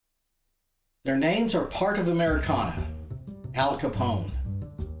Their names are part of Americana: Al Capone,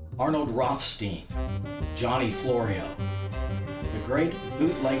 Arnold Rothstein, Johnny Florio, the great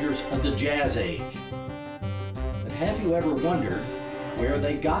bootleggers of the Jazz Age. But have you ever wondered where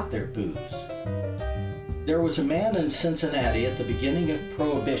they got their booze? There was a man in Cincinnati at the beginning of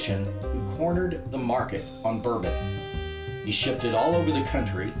Prohibition who cornered the market on bourbon. He shipped it all over the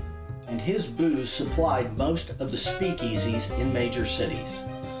country, and his booze supplied most of the speakeasies in major cities.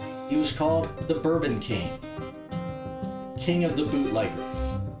 He was called the Bourbon King, King of the Bootleggers.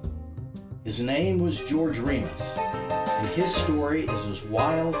 His name was George Remus, and his story is as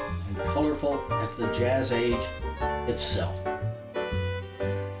wild and colorful as the Jazz Age itself.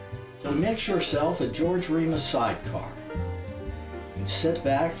 So mix yourself a George Remus sidecar and sit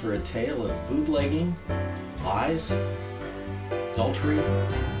back for a tale of bootlegging, lies, adultery,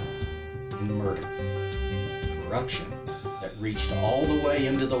 and murder, corruption that reached all the way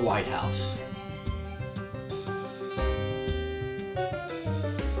into the White House.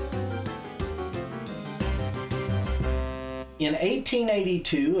 In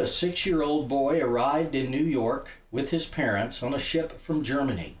 1882, a 6-year-old boy arrived in New York with his parents on a ship from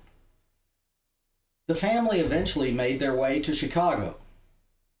Germany. The family eventually made their way to Chicago.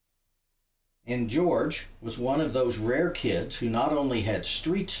 And George was one of those rare kids who not only had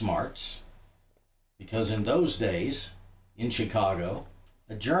street smarts, because in those days, in Chicago,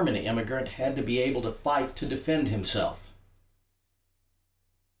 a German immigrant had to be able to fight to defend himself.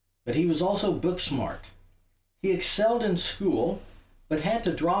 But he was also book smart. He excelled in school, but had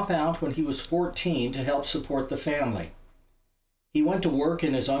to drop out when he was 14 to help support the family. He went to work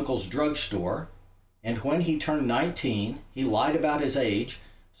in his uncle's drugstore, and when he turned 19, he lied about his age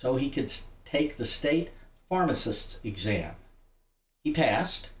so he could take the state pharmacist's exam. He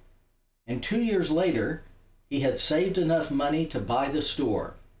passed, and 2 years later, he had saved enough money to buy the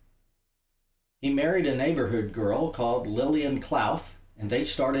store. He married a neighborhood girl called Lillian Clough, and they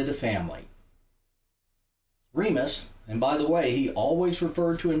started a family. Remus, and by the way, he always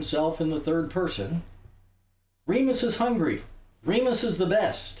referred to himself in the third person. Remus is hungry. Remus is the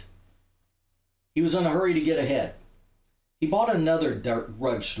best. He was in a hurry to get ahead. He bought another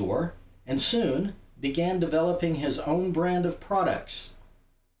drugstore and soon began developing his own brand of products.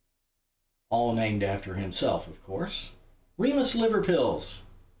 All named after himself, of course. Remus Liver Pills,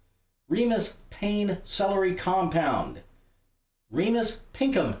 Remus Pain Celery Compound, Remus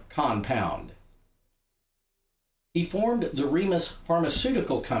Pinkham Compound. He formed the Remus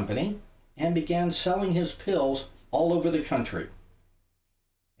Pharmaceutical Company and began selling his pills all over the country.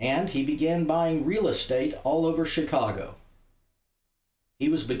 And he began buying real estate all over Chicago. He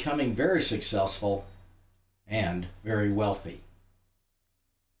was becoming very successful and very wealthy.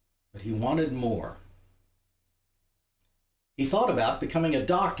 But he wanted more. He thought about becoming a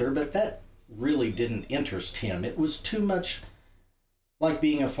doctor, but that really didn't interest him. It was too much like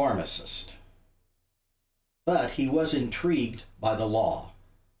being a pharmacist. But he was intrigued by the law.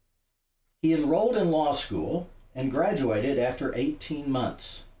 He enrolled in law school and graduated after 18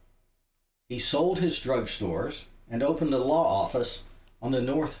 months. He sold his drugstores and opened a law office on the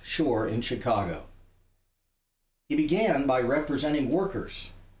North Shore in Chicago. He began by representing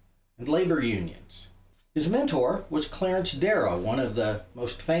workers and labor unions. His mentor was Clarence Darrow, one of the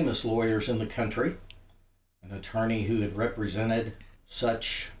most famous lawyers in the country, an attorney who had represented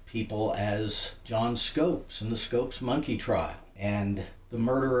such people as John Scopes in the Scopes monkey trial and the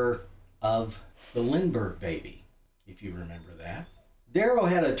murderer of the Lindbergh baby, if you remember that. Darrow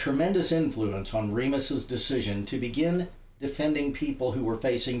had a tremendous influence on Remus's decision to begin defending people who were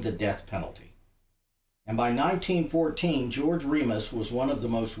facing the death penalty. And by 1914, George Remus was one of the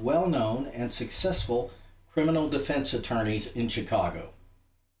most well-known and successful criminal defense attorneys in Chicago.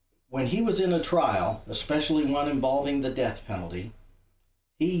 When he was in a trial, especially one involving the death penalty,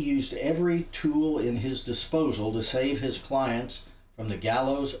 he used every tool in his disposal to save his clients from the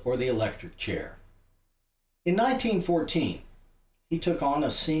gallows or the electric chair. In 1914, he took on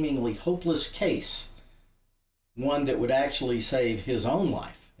a seemingly hopeless case, one that would actually save his own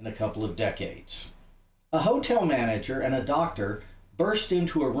life in a couple of decades. A hotel manager and a doctor burst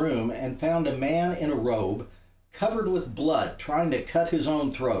into a room and found a man in a robe covered with blood trying to cut his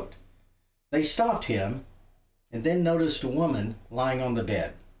own throat. They stopped him and then noticed a woman lying on the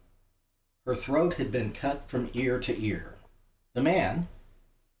bed. Her throat had been cut from ear to ear. The man,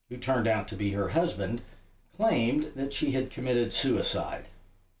 who turned out to be her husband, claimed that she had committed suicide.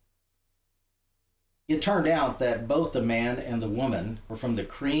 It turned out that both the man and the woman were from the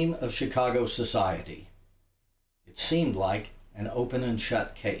cream of Chicago society. It seemed like an open and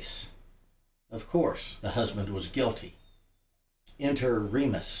shut case. Of course, the husband was guilty. Enter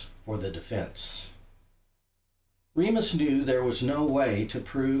Remus for for the defense. Remus knew there was no way to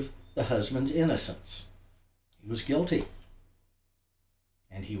prove the husband's innocence. He was guilty,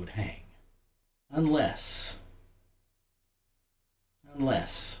 and he would hang. Unless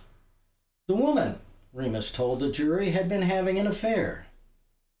the woman, Remus told the jury, had been having an affair.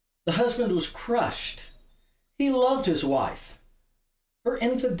 The husband was crushed. He loved his wife. Her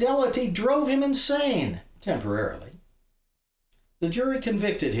infidelity drove him insane, temporarily. The jury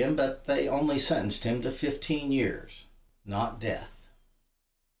convicted him, but they only sentenced him to 15 years, not death.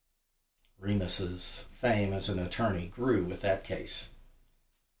 Remus's fame as an attorney grew with that case.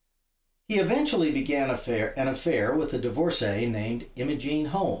 He eventually began an affair with a divorcee named Imogene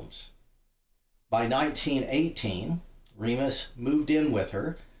Holmes. By 1918, Remus moved in with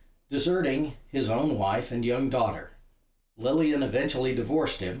her, deserting his own wife and young daughter. Lillian eventually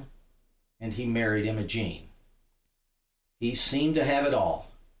divorced him, and he married Imogene. He seemed to have it all: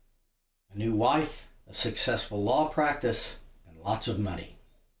 a new wife, a successful law practice, and lots of money.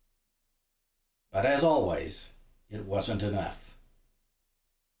 But as always, it wasn't enough.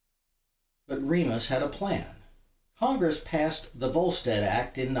 But Remus had a plan. Congress passed the Volstead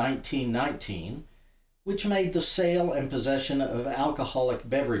Act in 1919, which made the sale and possession of alcoholic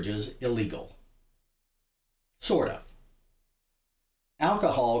beverages illegal. Sort of.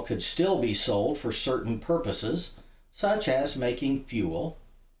 Alcohol could still be sold for certain purposes, such as making fuel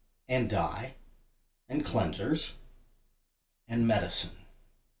and dye and cleansers and medicine.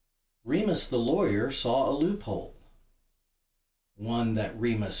 Remus the lawyer saw a loophole, one that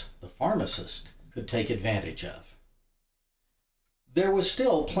Remus the pharmacist could take advantage of. There was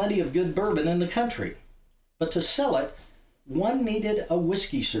still plenty of good bourbon in the country, but to sell it, one needed a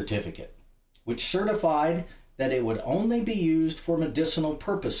whiskey certificate, which certified that it would only be used for medicinal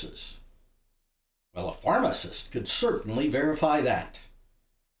purposes. Well, a pharmacist could certainly verify that.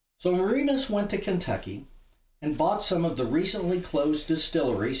 So Remus went to Kentucky and bought some of the recently closed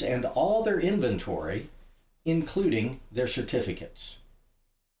distilleries and all their inventory, including their certificates.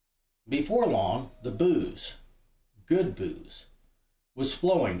 Before long, the booze, good booze, was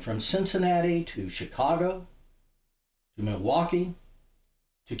flowing from Cincinnati to Chicago, to Milwaukee,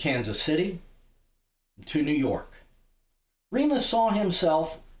 to Kansas City, to New York. Remus saw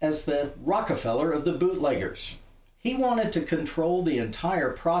himself as the Rockefeller of the bootleggers. He wanted to control the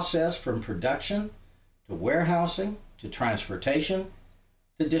entire process from production to warehousing to transportation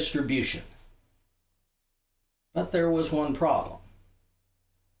to distribution. But there was one problem.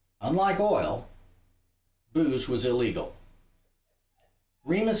 Unlike oil, booze was illegal.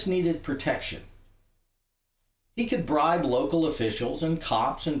 Remus needed protection. He could bribe local officials and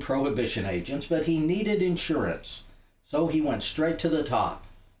cops and prohibition agents, but he needed insurance, so he went straight to the top.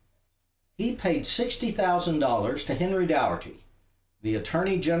 He paid $60,000 to Henry Dougherty, the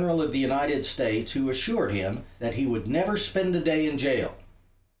Attorney General of the United States, who assured him that he would never spend a day in jail.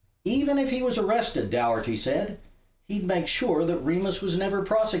 Even if he was arrested, Dougherty said, he'd make sure that Remus was never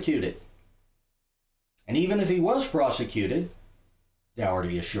prosecuted. And even if he was prosecuted,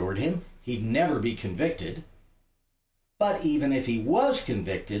 Dougherty assured him, he'd never be convicted. But even if he was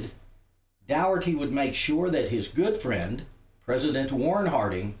convicted, Dougherty would make sure that his good friend, President Warren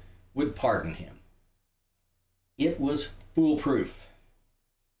Harding, would pardon him. It was foolproof.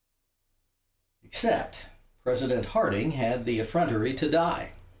 Except President Harding had the effrontery to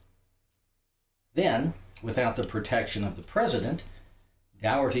die. Then, without the protection of the president,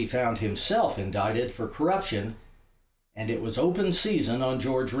 Dougherty found himself indicted for corruption, and it was open season on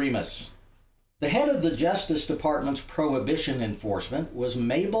George Remus. The head of the Justice Department's prohibition enforcement was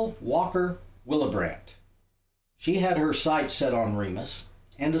Mabel Walker Willebrandt. She had her sights set on Remus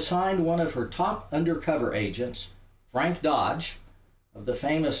and assigned one of her top undercover agents, Frank Dodge, of the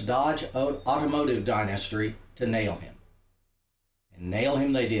famous Dodge automotive dynasty, to nail him. And nail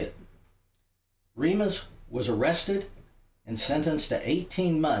him they did. Remus was arrested and sentenced to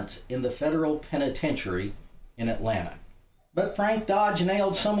 18 months in the federal penitentiary in Atlanta. But Frank Dodge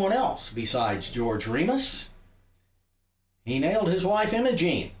nailed someone else besides George Remus. He nailed his wife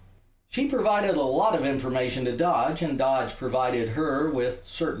Imogene. She provided a lot of information to Dodge, and Dodge provided her with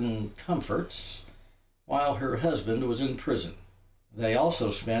certain comforts while her husband was in prison. They also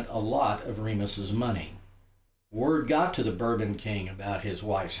spent a lot of Remus's money. Word got to the Bourbon King about his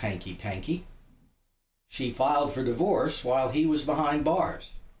wife's hanky-panky. She filed for divorce while he was behind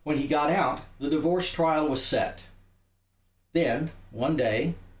bars. When he got out, the divorce trial was set. Then, one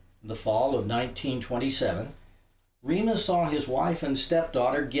day, in the fall of 1927, Remus saw his wife and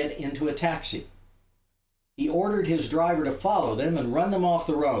stepdaughter get into a taxi. He ordered his driver to follow them and run them off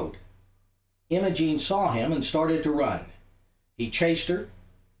the road. Imogene saw him and started to run. He chased her,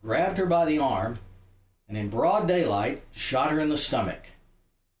 grabbed her by the arm, and in broad daylight shot her in the stomach.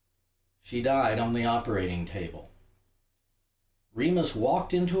 She died on the operating table. Remus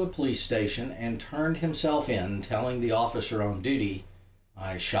walked into a police station and turned himself in, telling the officer on duty,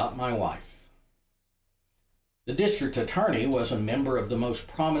 "I shot my wife." The district attorney was a member of the most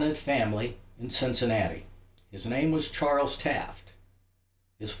prominent family in Cincinnati. His name was Charles Taft.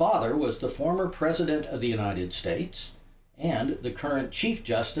 His father was the former President of the United States and the current Chief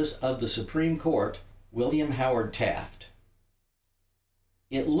Justice of the Supreme Court, William Howard Taft.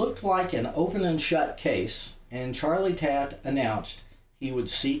 It looked like an open and shut case, and Charlie Taft announced he would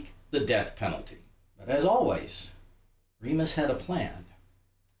seek the death penalty. But as always, Remus had a plan.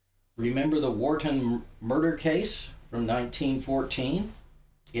 Remember the Wharton murder case from 1914?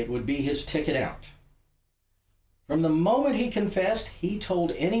 It would be his ticket out. From the moment he confessed, he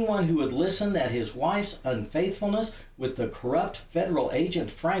told anyone who would listen that his wife's unfaithfulness with the corrupt federal agent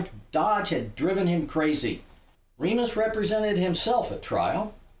Frank Dodge had driven him crazy. Remus represented himself at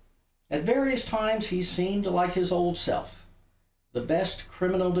trial. At various times, he seemed like his old self, the best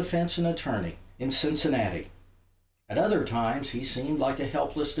criminal defense attorney in Cincinnati. At other times, he seemed like a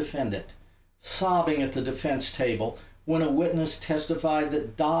helpless defendant, sobbing at the defense table when a witness testified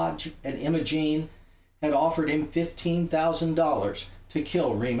that Dodge and Imogene had offered him $15,000 to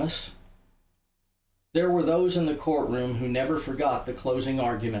kill Remus. There were those in the courtroom who never forgot the closing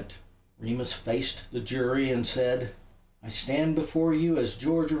argument. Remus faced the jury and said, "I stand before you as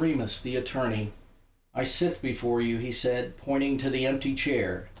George Remus, the attorney. I sit before you," he said, pointing to the empty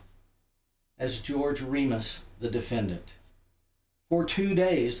chair, "as George Remus, the defendant." For 2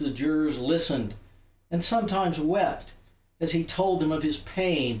 days, the jurors listened and sometimes wept as he told them of his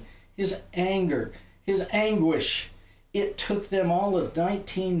pain, his anger, his anguish. It took them all of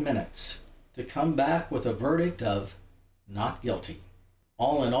 19 minutes to come back with a verdict of not guilty.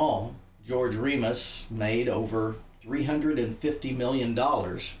 All in all, George Remus made over $350 million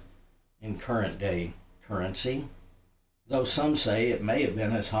in current day currency, though some say it may have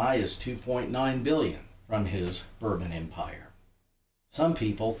been as high as $2.9 billion from his bourbon empire. Some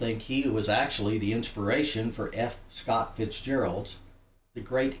people think he was actually the inspiration for F. Scott Fitzgerald's The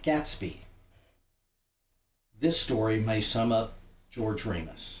Great Gatsby. This story may sum up George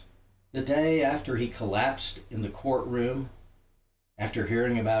Remus. The day after he collapsed in the courtroom, after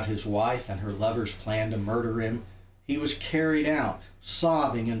hearing about his wife and her lover's plan to murder him, he was carried out,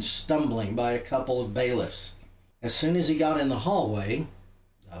 sobbing and stumbling by a couple of bailiffs. As soon as he got in the hallway,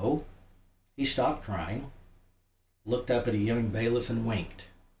 though, he stopped crying, looked up at a young bailiff and winked.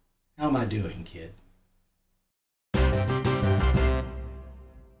 "How am I doing, kid?"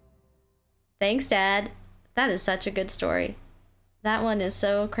 Thanks, Dad. That is such a good story. That one is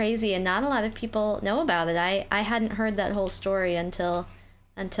so crazy, and not a lot of people know about it. I hadn't heard that whole story until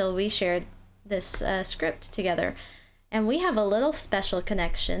we shared this script together. And we have a little special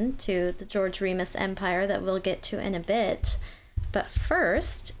connection to the George Remus Empire that we'll get to in a bit. But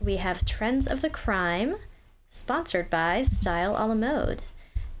first, we have Trends of the Crime, sponsored by Style a la Mode.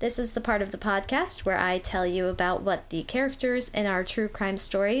 This is the part of the podcast where I tell you about what the characters in our true crime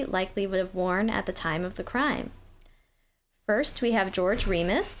story likely would have worn at the time of the crime. First, we have George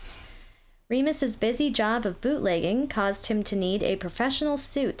Remus. Remus's busy job of bootlegging caused him to need a professional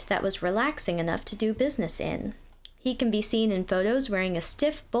suit that was relaxing enough to do business in. He can be seen in photos wearing a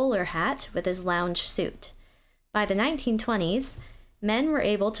stiff bowler hat with his lounge suit. By the 1920s, men were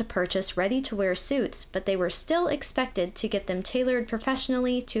able to purchase ready-to-wear suits, but they were still expected to get them tailored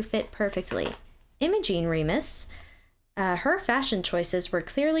professionally to fit perfectly. Imogene Remus, her fashion choices were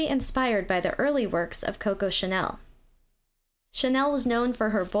clearly inspired by the early works of Coco Chanel. Chanel was known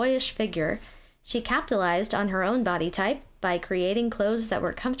for her boyish figure. She capitalized on her own body type by creating clothes that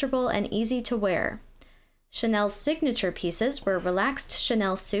were comfortable and easy to wear. Chanel's signature pieces were relaxed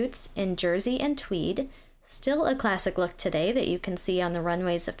Chanel suits in jersey and tweed, still a classic look today that you can see on the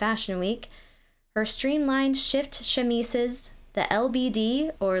runways of Fashion Week. Her streamlined shift chemises, the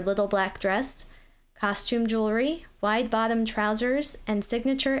LBD or little black dress, costume jewelry, wide-bottom trousers, and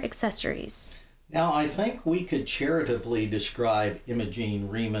signature accessories. Now, I think we could charitably describe Imogene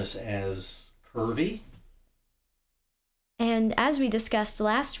Remus as curvy. And as we discussed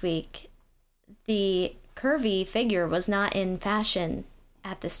last week, the curvy figure was not in fashion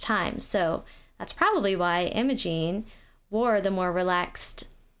at this time, so that's probably why Imogene wore the more relaxed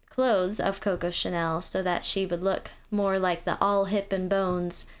clothes of Coco Chanel, so that she would look more like the all hip and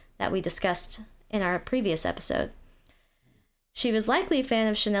bones that we discussed in our previous episode. She was likely a fan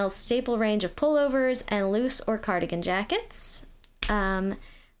of Chanel's staple range of pullovers and loose or cardigan jackets.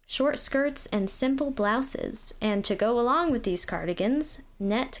 short skirts and simple blouses, and to go along with these cardigans,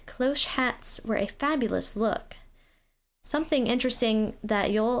 net cloche hats were a fabulous look. Something interesting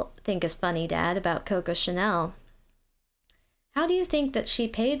that you'll think is funny, Dad, about Coco Chanel. How do you think that she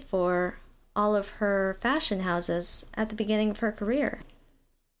paid for all of her fashion houses at the beginning of her career?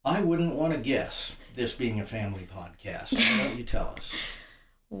 I wouldn't want to guess, this being a family podcast. Why don't you tell us?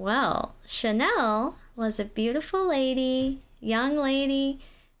 Well, Chanel was a beautiful lady, young lady.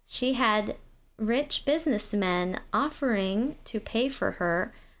 She had rich businessmen offering to pay for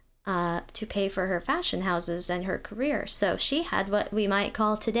her fashion houses and her career. So she had what we might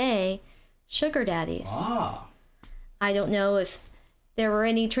call today sugar daddies. Ah. I don't know if there were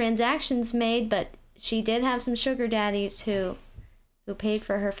any transactions made, but she did have some sugar daddies who paid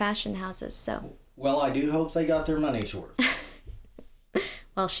for her fashion houses. So, well, I do hope they got their money's worth.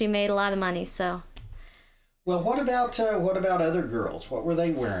 Well, she made a lot of money, so. Well, what about other girls? What were they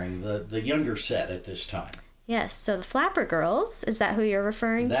wearing? The younger set at this time. Yes, so the Flapper Girls, is that who you're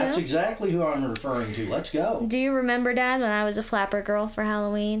referring to? That's exactly who I'm referring to. Let's go. Do you remember, Dad, when I was a Flapper Girl for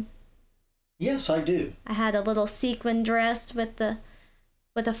Halloween? Yes, I do. I had a little sequin dress with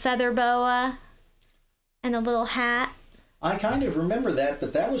a feather boa and a little hat. I kind of remember that,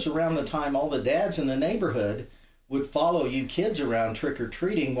 but that was around the time all the dads in the neighborhood would follow you kids around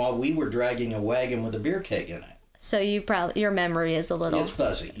trick-or-treating while we were dragging a wagon with a beer keg in it. So your memory is a little... It's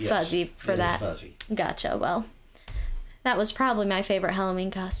fuzzy, yes. Fuzzy for that. It is fuzzy. Gotcha. Well, that was probably my favorite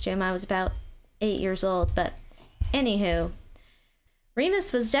Halloween costume. I was about 8 years old, but anywho.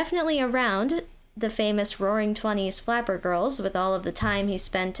 Remus was definitely around the famous Roaring Twenties Flapper Girls with all of the time he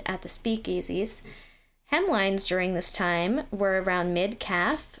spent at the speakeasies. Hemlines during this time were around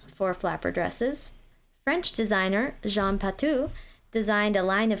mid-calf for flapper dresses. French designer Jean Patou designed a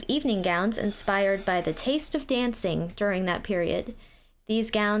line of evening gowns inspired by the taste of dancing during that period.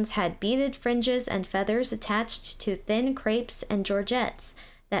 These gowns had beaded fringes and feathers attached to thin crepes and georgettes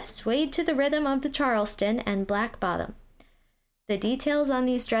that swayed to the rhythm of the Charleston and black bottom. The details on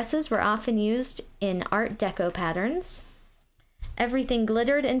these dresses were often used in Art Deco patterns. Everything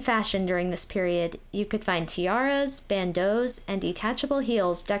glittered in fashion during this period. You could find tiaras, bandeaus, and detachable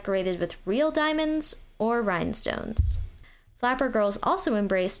heels decorated with real diamonds or rhinestones. Flapper Girls also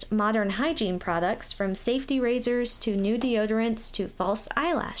embraced modern hygiene products, from safety razors to new deodorants to false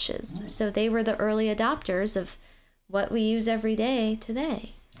eyelashes. So they were the early adopters of what we use every day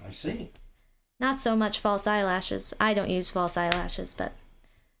today. I see. Not so much false eyelashes. I don't use false eyelashes, but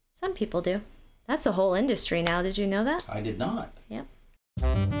some people do. That's a whole industry now. Did you know that? I did not. Yep.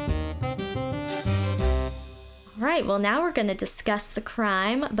 All right, well, now we're going to discuss the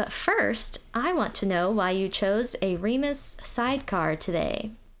crime, but first, I want to know why you chose a Remus sidecar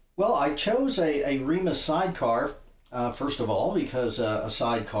today. Well, I chose a Remus sidecar, first of all, because a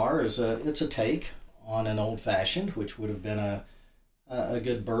sidecar it's a take on an old-fashioned, which would have been a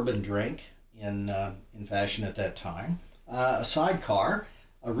good bourbon drink in fashion at that time. A sidecar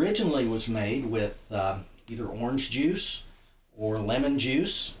originally was made with either orange juice or lemon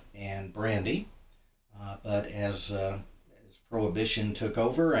juice and brandy. But as Prohibition took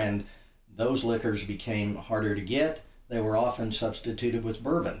over and those liquors became harder to get, they were often substituted with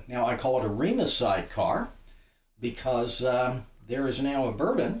bourbon. Now, I call it a Remus sidecar because there is now a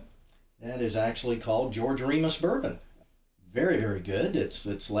bourbon that is actually called George Remus Bourbon. Very, very good.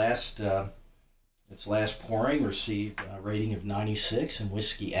 Its last pouring received a rating of 96 in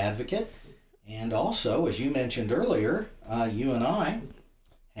Whiskey Advocate. And also, as you mentioned earlier, you and I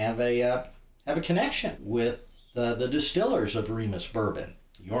have a connection with the distillers of Remus Bourbon.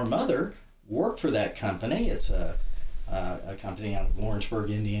 Your mother worked for that company. It's a company out of Lawrenceburg,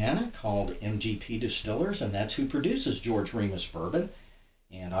 Indiana, called MGP Distillers, and that's who produces George Remus Bourbon.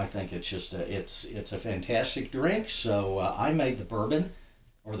 And I think it's just it's a fantastic drink. So I made the bourbon,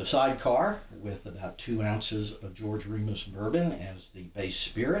 or the sidecar, with about 2 ounces of George Remus Bourbon as the base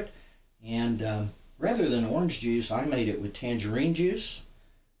spirit. And rather than orange juice, I made it with tangerine juice,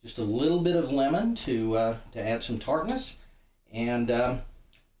 just a little bit of lemon to add some tartness, and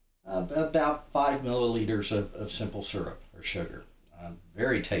about 5 milliliters of simple syrup or sugar.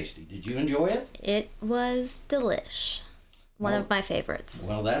 Very tasty. Did you enjoy it? It was delish. One of my favorites.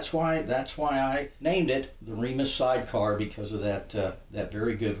 Well, that's why I named it the Remus Sidecar, because of that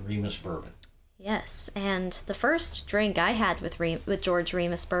very good Remus bourbon. Yes, and the first drink I had with George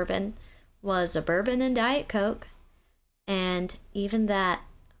Remus Bourbon was a bourbon and Diet Coke, and even that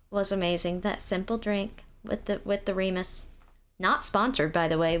was amazing. That simple drink with the Remus. Not sponsored, by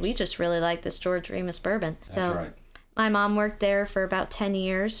the way. We just really like this George Remus Bourbon. That's right. My mom worked there for about 10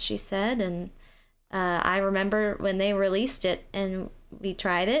 years, she said, and I remember when they released it, and we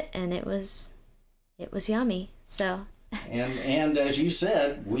tried it, and it was yummy. So. And as you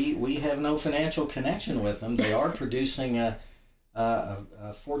said, we have no financial connection with them. They are producing a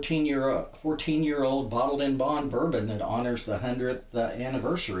 14-year-old bottled in bond bourbon that honors the 100th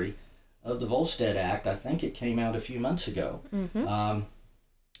anniversary of the Volstead Act. I think it came out a few months ago. Mm-hmm.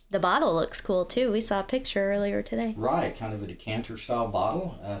 The bottle looks cool too. We saw a picture earlier today. Right, kind of a decanter style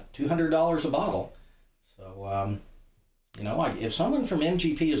bottle, $200 a bottle. So, if someone from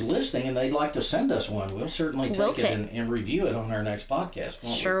MGP is listening and they'd like to send us one, we'll certainly take it and review it on our next podcast.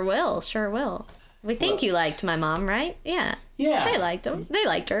 Won't Sure we? Sure will. We think you liked my mom, right? Yeah. Yeah. They liked him. They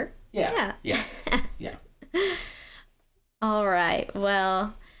liked her. Yeah. All right.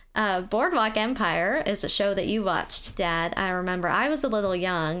 Well, Boardwalk Empire is a show that you watched, Dad. I remember I was a little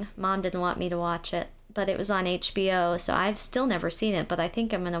young. Mom didn't want me to watch it, but it was on HBO, so I've still never seen it, but I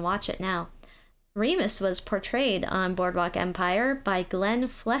think I'm going to watch it now. Remus was portrayed on Boardwalk Empire by Glenn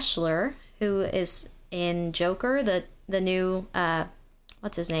Fleshler, who is in Joker, the new,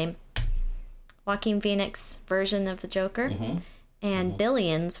 what's his name? Joaquin Phoenix version of the Joker. Mm-hmm. And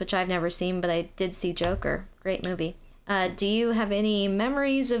Billions, which I've never seen, but I did see Joker. Great movie. Do you have any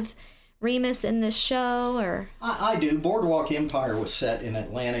memories of Remus in this show? Or I do. Boardwalk Empire was set in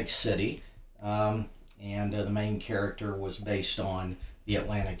Atlantic City, and the main character was based on the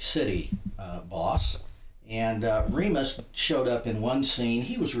Atlantic City boss. And Remus showed up in one scene.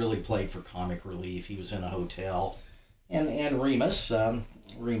 He was really played for comic relief. He was in a hotel. And Remus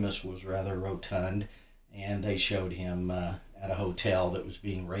was rather rotund, and they showed him at a hotel that was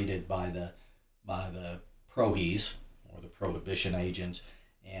being raided by the Prohies, or the Prohibition agents,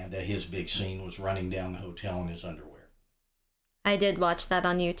 and his big scene was running down the hotel in his underwear. I did watch that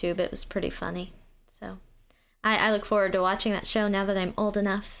on YouTube. It was pretty funny. So I look forward to watching that show now that I'm old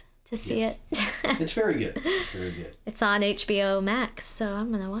enough to see it. It's very good. It's very good. It's on HBO Max, so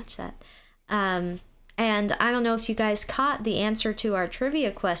I'm going to watch that. And I don't know if you guys caught the answer to our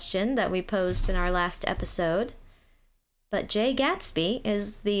trivia question that we posed in our last episode, but Jay Gatsby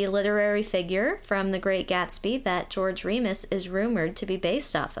is the literary figure from The Great Gatsby that George Remus is rumored to be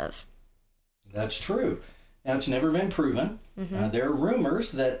based off of. That's true. Now, it's never been proven. Mm-hmm. There are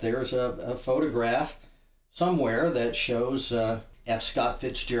rumors that there's a photograph somewhere that shows F. Scott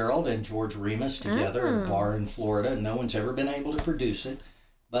Fitzgerald and George Remus together at a bar in Florida. No one's ever been able to produce it.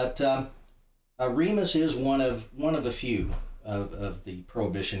 But Remus is one of a few of the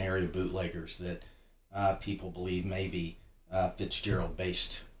Prohibition area bootleggers that people believe maybe Fitzgerald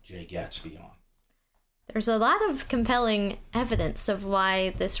based Jay Gatsby on. There's a lot of compelling evidence of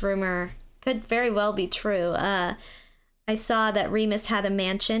why this rumor could very well be true. I saw that Remus had a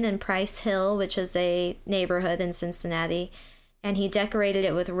mansion in Price Hill, which is a neighborhood in Cincinnati, and he decorated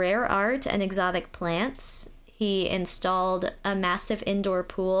it with rare art and exotic plants. He installed a massive indoor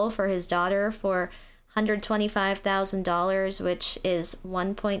pool for his daughter for $125,000, which is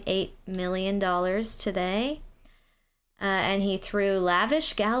 $1.8 million today. And he threw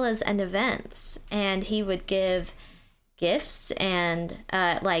lavish galas and events, and he would give gifts and,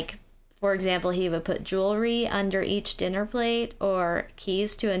 for example, he would put jewelry under each dinner plate or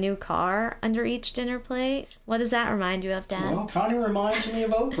keys to a new car under each dinner plate. What does that remind you of, Dad? Well, kind of reminds me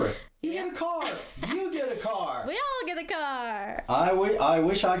of Oprah. You get a car. You get a car. We all get a car. I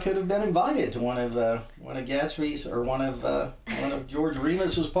wish I could have been invited to one of Gatsby's or one of George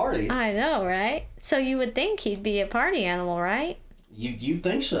Remus's parties. I know, right? So you would think he'd be a party animal, right? You'd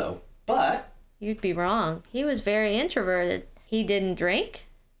think so, but you'd be wrong. He was very introverted. He didn't drink.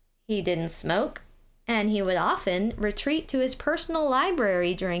 He didn't smoke. And he would often retreat to his personal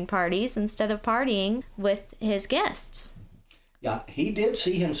library during parties instead of partying with his guests. Yeah, he did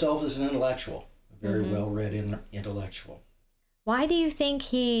see himself as an intellectual, a very well-read intellectual. Why do you think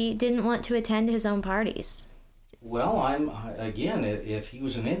he didn't want to attend his own parties? Well, if he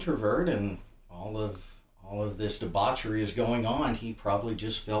was an introvert and all of this debauchery is going on, he probably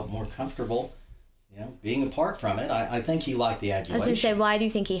just felt more comfortable, being apart from it. I think he liked the adulation. I was going to say, why do you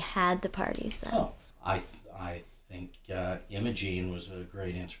think he had the parties then? Oh, I think Imogene was a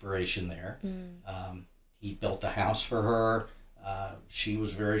great inspiration there. He built a house for her. She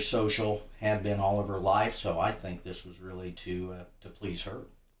was very social, had been all of her life, so I think this was really to please her.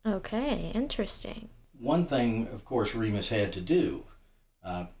 Okay, interesting. One thing, of course, Remus had to do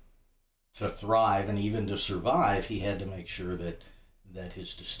to thrive and even to survive, he had to make sure that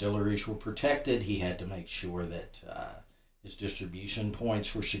his distilleries were protected. He had to make sure that his distribution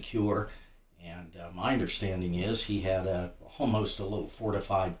points were secure. And my understanding is he had almost a little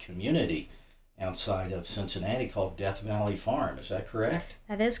fortified community outside of Cincinnati called Death Valley Farm. Is that correct?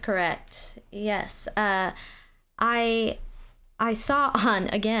 That is correct. Yes. I I saw on,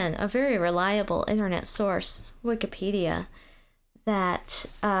 again, a very reliable internet source, Wikipedia, that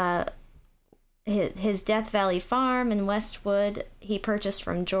his Death Valley farm in Westwood he purchased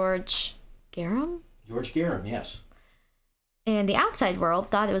from George Garum? George Garum, yes. And the outside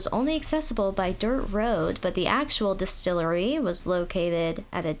world thought it was only accessible by dirt road, but the actual distillery was located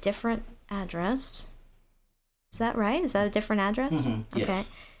at a different address. Is that right? Is that a different address? Mm-hmm. Yes. Okay.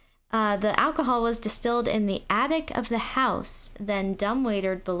 The alcohol was distilled in the attic of the house, then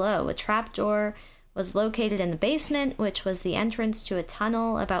dumbwaitered below. A trapdoor was located in the basement, which was the entrance to a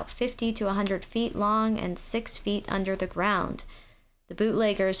tunnel about 50 to 100 feet long and 6 feet under the ground. The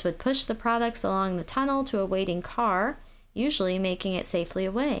bootleggers would push the products along the tunnel to a waiting car, usually making it safely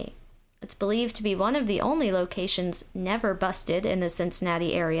away. It's believed to be one of the only locations never busted in the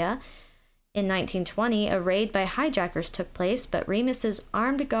Cincinnati area. In 1920, a raid by hijackers took place, but Remus's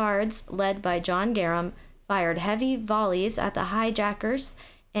armed guards, led by John Garum, fired heavy volleys at the hijackers,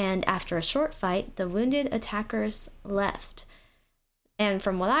 and after a short fight, the wounded attackers left. And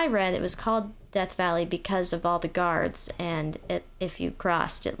from what I read, it was called Death Valley because of all the guards, and if you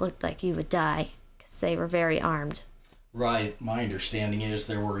crossed, it looked like you would die, because they were very armed. Right. My understanding is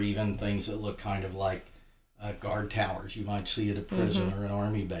there were even things that look kind of like guard towers you might see at a prison or an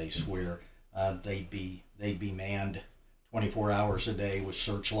army base, where they'd be manned 24 hours a day with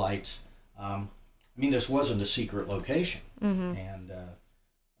searchlights. I mean, this wasn't a secret location, and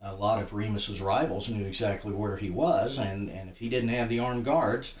a lot of Remus's rivals knew exactly where he was, and if he didn't have the armed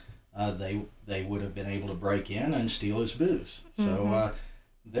guards, they would have been able to break in and steal his booze. So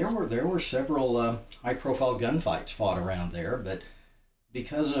there were several high-profile gunfights fought around there, but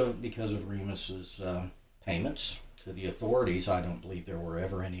because of Remus's payments to the authorities, I don't believe there were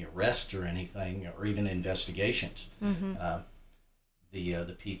ever any arrests or anything, or even investigations.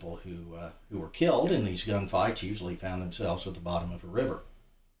 The people who were killed in these gunfights usually found themselves at the bottom of a river.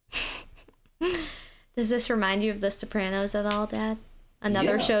 Does this remind you of The Sopranos at all, Dad?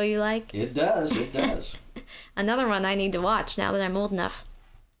 Another show you like? It does. Another one I need to watch now that I'm old enough.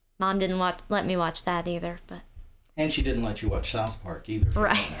 Mom didn't let me watch that either, but... And she didn't let you watch South Park either.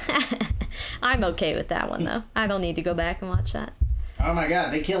 Right. I'm okay with that one, though. I don't need to go back and watch that. Oh my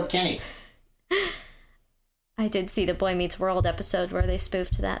God, they killed Kenny. I did see the Boy Meets World episode where they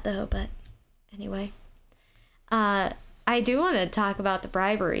spoofed that, though, but anyway. I do want to talk about the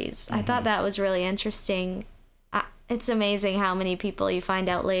briberies. I thought that was really interesting. It's amazing how many people you find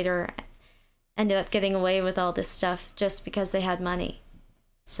out later ended up getting away with all this stuff just because they had money.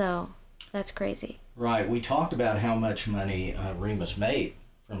 So that's crazy. Right. We talked about how much money Remus made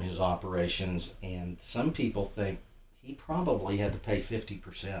from his operations, and some people think he probably had to pay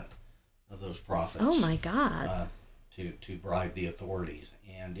 50% of those profits. Oh my God. To bribe the authorities,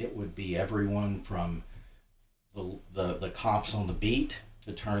 and it would be everyone from the cops on the beat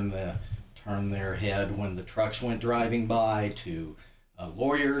to turn their head when the trucks went driving by, to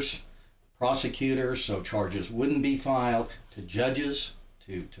lawyers, prosecutors, so charges wouldn't be filed, to judges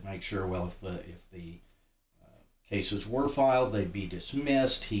to make sure, well, if the cases were filed, they'd be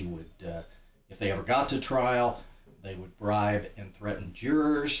dismissed. He would, if they ever got to trial, they would bribe and threaten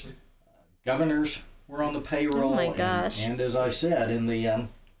jurors. Governors were on the payroll. Oh my gosh! And as I said in the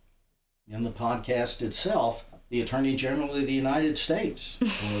podcast itself, the Attorney General of the United States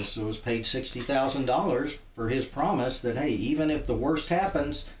was paid $60,000 for his promise that, hey, even if the worst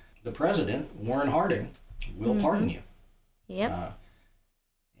happens, the president, Warren Harding, will pardon you. Yep.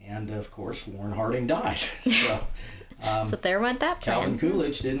 And of course, Warren Harding died. So there went that plan. Calvin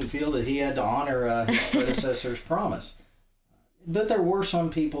Coolidge didn't feel that he had to honor his predecessor's promise. But there were some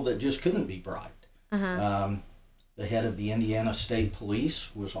people that just couldn't be bribed. The head of the Indiana State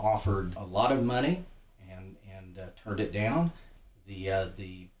Police was offered a lot of money and turned it down.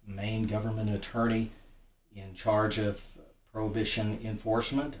 The main government attorney in charge of prohibition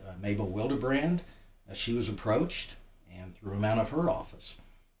enforcement, Mabel Wildebrand, she was approached and threw him out of her office.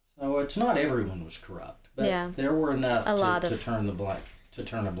 So it's not everyone was corrupt, but there were enough to turn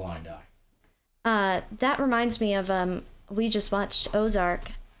a blind eye. That reminds me of we just watched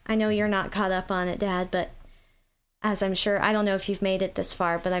Ozark. I know you're not caught up on it, Dad, but as I'm sure, I don't know if you've made it this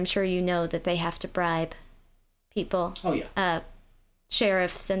far, but I'm sure you know that they have to bribe people. Oh yeah.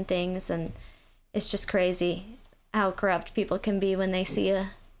 Sheriffs and things, and it's just crazy how corrupt people can be when they see a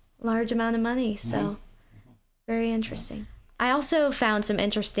large amount of money. So very interesting. I also found some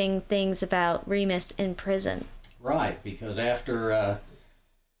interesting things about Remus in prison. Right, because after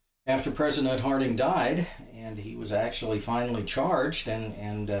President Harding died, and he was actually finally charged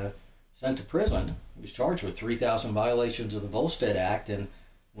and sent to prison, he was charged with 3,000 violations of the Volstead Act and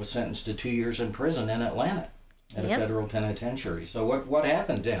was sentenced to 2 years in prison in Atlanta. at a Yep. federal penitentiary. So what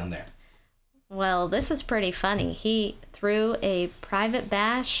happened down there? Well, this is pretty funny. He threw a private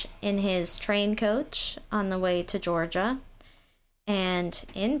bash in his train coach on the way to Georgia. And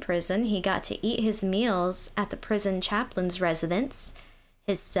in prison, he got to eat his meals at the prison chaplain's residence.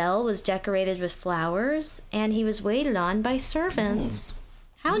 His cell was decorated with flowers, and he was waited on by servants.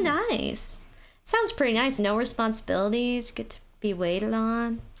 How nice. Sounds pretty nice. No responsibilities, get to be waited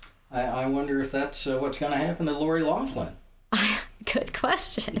on. I wonder if that's what's going to happen to Lori Loughlin. Good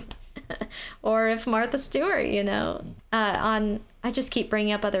question. Or if Martha Stewart, I just keep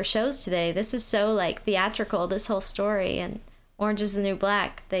bringing up other shows today. This is so like theatrical, this whole story. And Orange is the New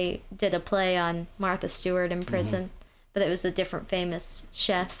Black, they did a play on Martha Stewart in prison, but it was a different famous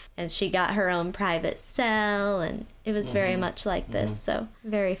chef, and she got her own private cell, and it was very much like this, so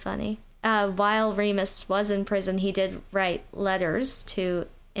very funny. While Remus was in prison, he did write letters to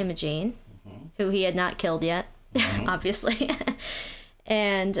Imogene, who he had not killed yet, obviously.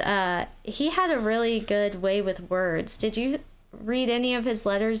 And he had a really good way with words. Did you read any of his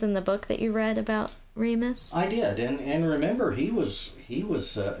letters in the book that you read about Remus? I did, and remember, he was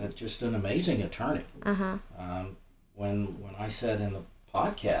just an amazing attorney. When I said in the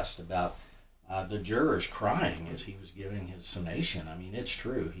podcast about the jurors crying as he was giving his summation, I mean, it's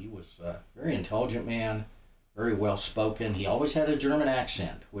true. He was a very intelligent man, very well spoken. He always had a German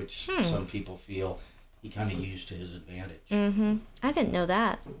accent, which some people feel he kind of used to his advantage. I didn't know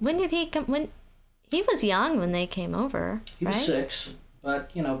that. When did he come? When he was young when they came over, he was 6,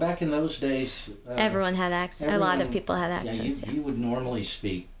 but back in those days, everyone had accents. A lot of people had accents. You would normally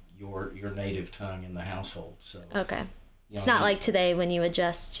speak your native tongue in the household. So okay, it's not like today when you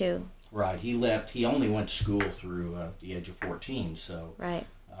adjust to. Right, he only went to school through the age of 14. So right,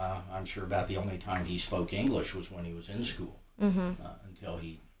 I'm sure about the only time he spoke English was when he was in school, until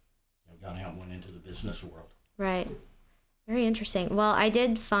he got out and went into the business world. Right. Very interesting. Well, I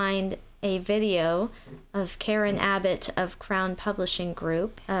did find a video of Karen Abbott of Crown Publishing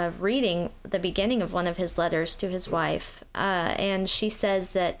Group reading the beginning of one of his letters to his wife. And she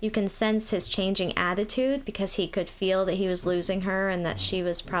says that you can sense his changing attitude because he could feel that he was losing her and that she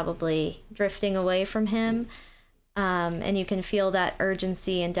was probably drifting away from him. And you can feel that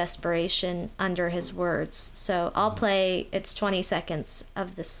urgency and desperation under his words. So I'll play, it's 20 seconds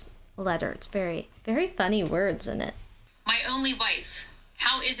of this letter. It's very, very funny words in it. My only wife,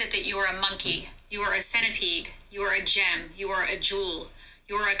 how is it that you are a monkey, you are a centipede, you are a gem, you are a jewel,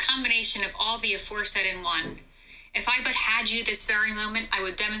 you are a combination of all the aforesaid in one? If I but had you this very moment, I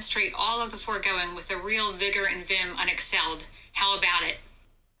would demonstrate all of the foregoing with a real vigor and vim unexcelled. How about it?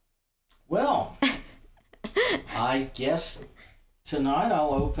 Well, I guess tonight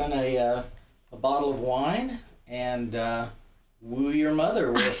I'll open a bottle of wine and woo your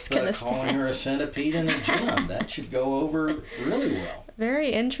mother with calling her a centipede and a gem. That should go over really well.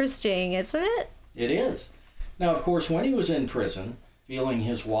 Very interesting, isn't it? It is. Now, of course, when he was in prison, feeling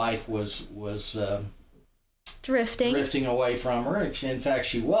his wife was drifting away from her. In fact,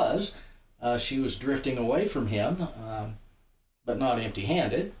 she was. She was drifting away from him, but not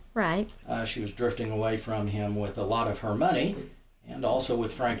empty-handed. Right. She was drifting away from him with a lot of her money, and also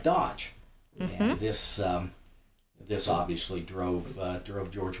with Frank Dodge. And this obviously drove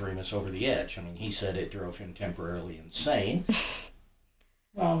George Remus over the edge. I mean, he said it drove him temporarily insane.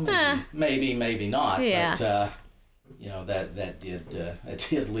 Well, maybe not. Yeah. But that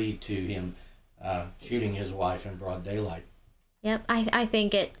did lead to him shooting his wife in broad daylight. Yep, I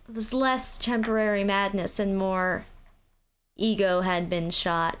think it was less temporary madness and more ego had been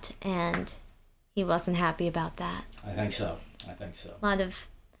shot, and he wasn't happy about that. I think so. A lot of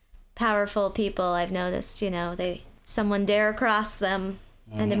powerful people I've noticed, someone dare cross them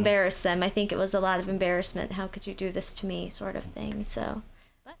and embarrass them. I think it was a lot of embarrassment. How could you do this to me, sort of thing. So,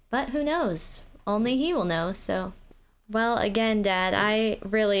 but who knows? Only he will know. So, well, again, Dad, I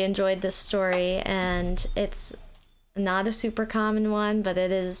really enjoyed this story, and it's not a super common one, but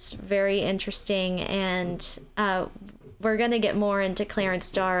it is very interesting. And we're going to get more into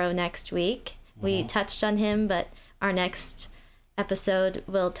Clarence Darrow next week. We touched on him, but our next episode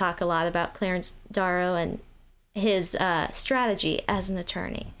will talk a lot about Clarence Darrow and his strategy as an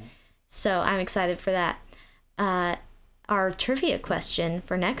attorney. So I'm excited for that. Our trivia question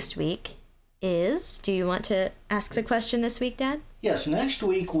for next week is, do you want to ask the question this week, Dad? Yes, next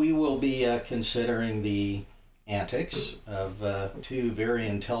week we will be considering the antics of 2 very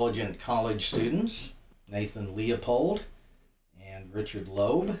intelligent college students, Nathan Leopold and Richard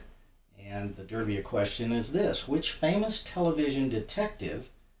Loeb. And the trivia question is this: which famous television detective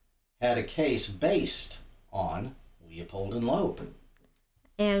had a case based on Leopold and Loeb?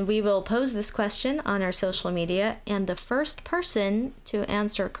 And we will pose this question on our social media, and the first person to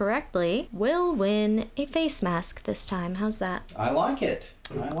answer correctly will win a face mask this time. How's that? I like it.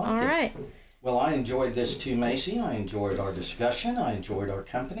 All right. Well, I enjoyed this too, Macy. I enjoyed our discussion. I enjoyed our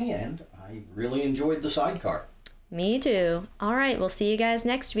company, and I really enjoyed the sidecar. Me too. All right, we'll see you guys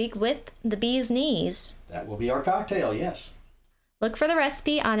next week with the bee's knees. That will be our cocktail, yes. Look for the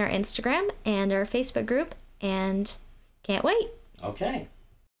recipe on our Instagram and our Facebook group, and can't wait. Okay.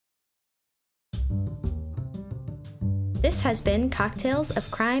 This has been Cocktails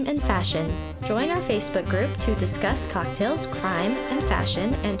of Crime and Fashion. Join our Facebook group to discuss cocktails, crime, and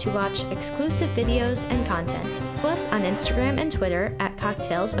fashion, and to watch exclusive videos and content. Follow us on Instagram and Twitter at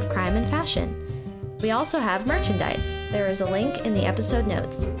Cocktails of Crime and Fashion. We also have merchandise. There is a link in the episode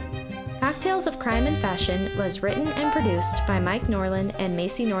notes. Cocktails of Crime and Fashion was written and produced by Mike Norland and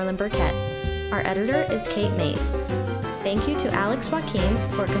Macy Norland Burkett. Our editor is Kate Mays. Thank you to Alex Joaquim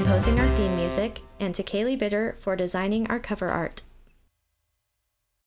for composing our theme music, and to Kaylee Bitter for designing our cover art.